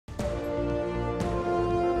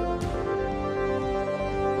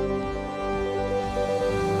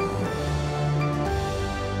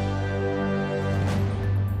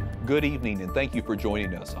Good evening and thank you for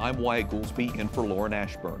joining us. I'm Wyatt Goolsby in for Lauren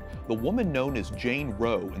Ashburn. The woman known as Jane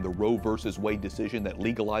Roe in the Roe versus Wade decision that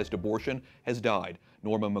legalized abortion has died.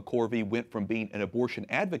 Norma McCorvey went from being an abortion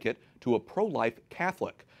advocate to a pro-life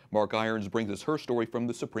Catholic. Mark Irons brings us her story from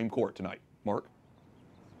the Supreme Court tonight. Mark?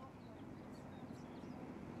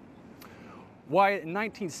 Wyatt, in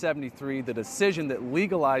 1973, the decision that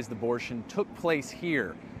legalized abortion took place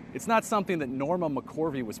here. It's not something that Norma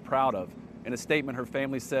McCorvey was proud of. In a statement, her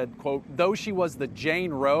family said, quote, though she was the Jane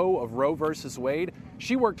Roe of Roe versus Wade,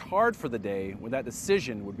 she worked hard for the day when that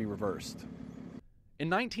decision would be reversed. In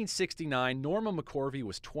 1969, Norma McCorvey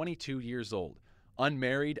was 22 years old.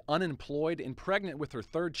 Unmarried, unemployed, and pregnant with her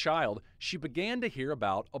third child, she began to hear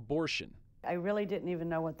about abortion. I really didn't even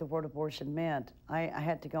know what the word abortion meant. I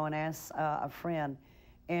had to go and ask a friend,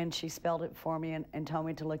 and she spelled it for me and told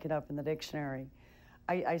me to look it up in the dictionary.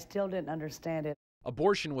 I still didn't understand it.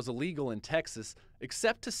 Abortion was illegal in Texas,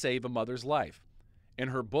 except to save a mother's life. In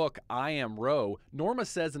her book, I Am Roe, Norma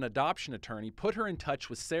says an adoption attorney put her in touch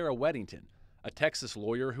with Sarah Weddington, a Texas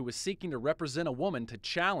lawyer who was seeking to represent a woman to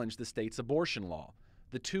challenge the state's abortion law.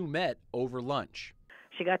 The two met over lunch.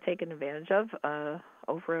 She got taken advantage of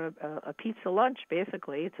over a pizza lunch,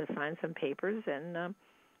 basically, to sign some papers, and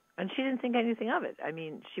she didn't think anything of it. I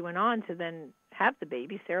mean, she went on to then have the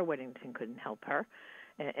baby. Sarah Weddington couldn't help her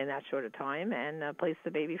in that short of time and placed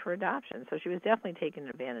the baby for adoption. So she was definitely taken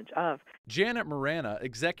advantage of. Janet Morana,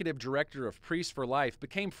 executive director of Priests for Life,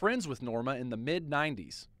 became friends with Norma in the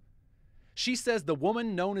mid-90s. She says the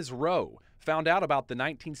woman known as Roe found out about the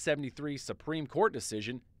 1973 Supreme Court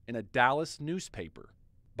decision in a Dallas newspaper.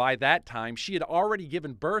 By that time, she had already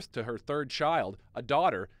given birth to her third child, a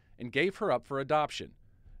daughter, and gave her up for adoption.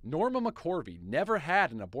 Norma McCorvey never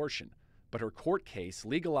had an abortion, but her court case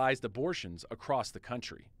legalized abortions across the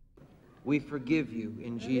country. We forgive you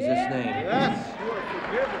in Jesus' name. Yes, you are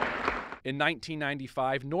forgiven. In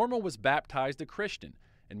 1995, Norma was baptized a Christian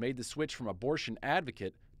and made the switch from abortion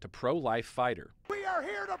advocate to pro-life fighter. We are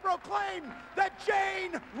here to proclaim that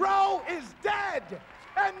Jane Roe is dead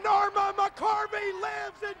and Norma McCorvey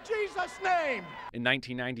lives in Jesus' name. In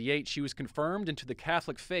 1998, she was confirmed into the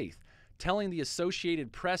Catholic faith, telling the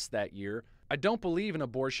Associated Press that year, I don't believe in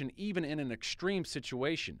abortion even in an extreme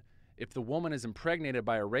situation. If the woman is impregnated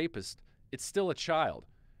by a rapist, it's still a child.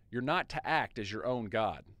 You're not to act as your own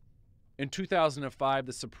God. In 2005,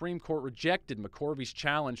 the Supreme Court rejected McCorvey's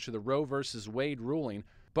challenge to the Roe versus Wade ruling,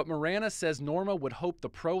 but Morana says Norma would hope the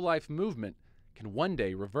pro-life movement can one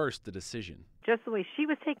day reverse the decision. Just the way she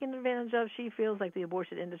was taken advantage of, she feels like the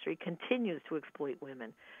abortion industry continues to exploit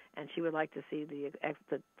women, and she would like to see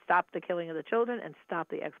stop the killing of the children and stop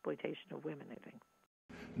the exploitation of women, I think.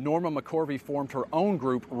 Norma McCorvey formed her own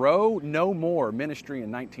group, Roe No More Ministry,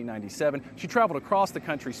 in 1997. She traveled across the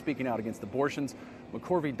country speaking out against abortions.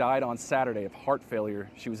 McCorvey died on Saturday of heart failure.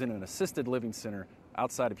 She was in an assisted living center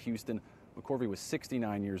outside of Houston. McCorvey was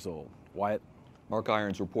 69 years old. Wyatt? Mark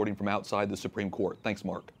Irons reporting from outside the Supreme Court. Thanks,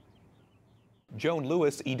 Mark. Joan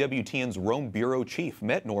Lewis, EWTN's Rome Bureau Chief,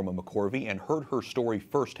 met Norma McCorvey and heard her story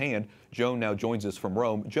firsthand. Joan now joins us from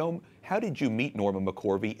Rome. Joan, how did you meet Norma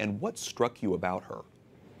McCorvey and what struck you about her?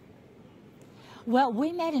 Well,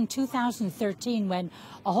 we met in 2013 when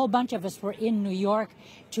a whole bunch of us were in New York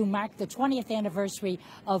to mark the 20th anniversary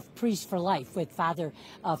of Priests for Life with Father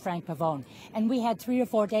Frank Pavone. And we had 3 or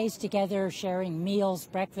 4 days together sharing meals,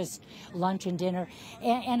 breakfast, lunch, and dinner.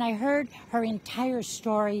 And I heard her entire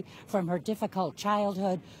story from her difficult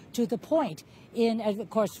childhood to the point of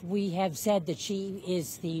course, we have said that she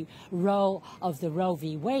is the Roe of the Roe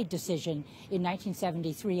v. Wade decision in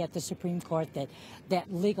 1973 at the Supreme Court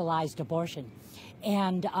that legalized abortion.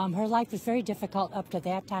 And her life was very difficult up to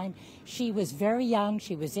that time. She was very young.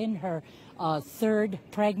 She was in her third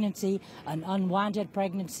pregnancy, an unwanted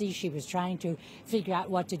pregnancy. She was trying to figure out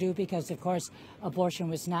what to do because, of course, abortion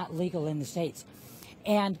was not legal in the States.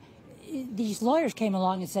 And these lawyers came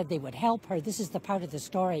along and said they would help her. This is the part of the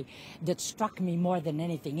story that struck me more than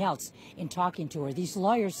anything else in talking to her. These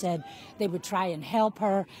lawyers said they would try and help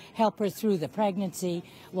her through the pregnancy.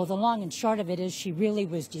 Well, the long and short of it is she really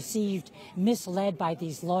was deceived, misled by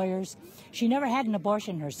these lawyers. She never had an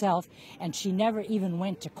abortion herself, and she never even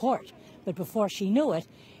went to court. But before she knew it,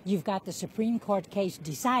 you've got the Supreme Court case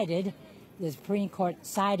decided, the Supreme Court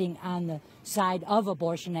siding on the side of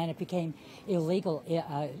abortion, and it became illegal.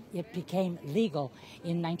 It became legal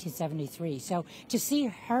in 1973. So to see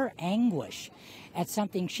her anguish at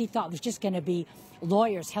something she thought was just going to be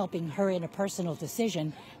lawyers helping her in a personal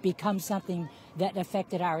decision becomes something that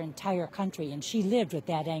affected our entire country, and she lived with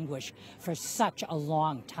that anguish for such a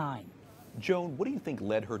long time. Joan, what do you think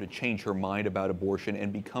led her to change her mind about abortion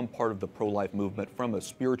and become part of the pro-life movement from a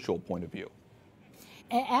spiritual point of view?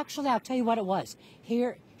 Actually, I'll tell you what it was.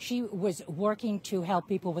 Here, she was working to help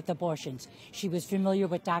people with abortions. She was familiar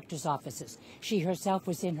with doctor's offices. She herself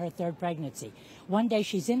was in her third pregnancy. One day,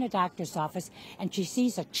 she's in a doctor's office, and she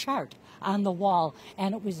sees a chart on the wall,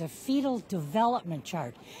 and it was a fetal development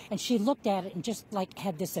chart. And she looked at it and just like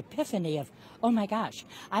had this epiphany of, oh my gosh,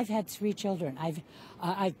 I've had 3 children.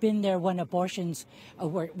 I've been there when abortions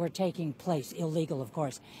were taking place, illegal, of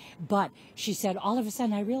course. But she said, all of a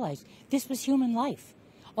sudden, I realized this was human life.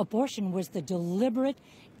 Abortion was the deliberate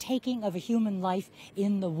taking of a human life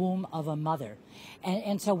in the womb of a mother.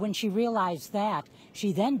 And so when she realized that,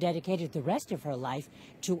 she then dedicated the rest of her life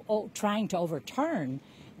to trying to overturn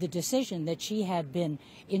the decision that she had been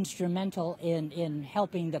instrumental in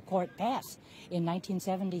helping the court pass in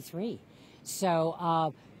 1973.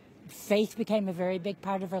 So faith became a very big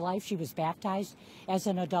part of her life. She was baptized as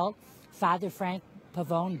an adult. Father Frank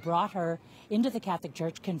Pavone brought her into the Catholic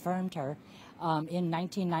Church, confirmed her in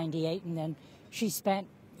 1998, and then she spent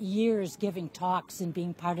years giving talks and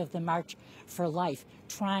being part of the March for Life,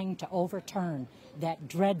 trying to overturn that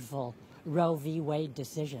dreadful Roe v. Wade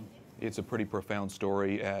decision. It's a pretty profound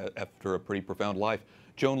story after a pretty profound life.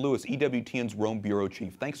 Joan Lewis, EWTN's Rome Bureau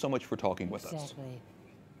Chief, thanks so much for talking with us. Exactly.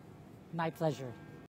 My pleasure.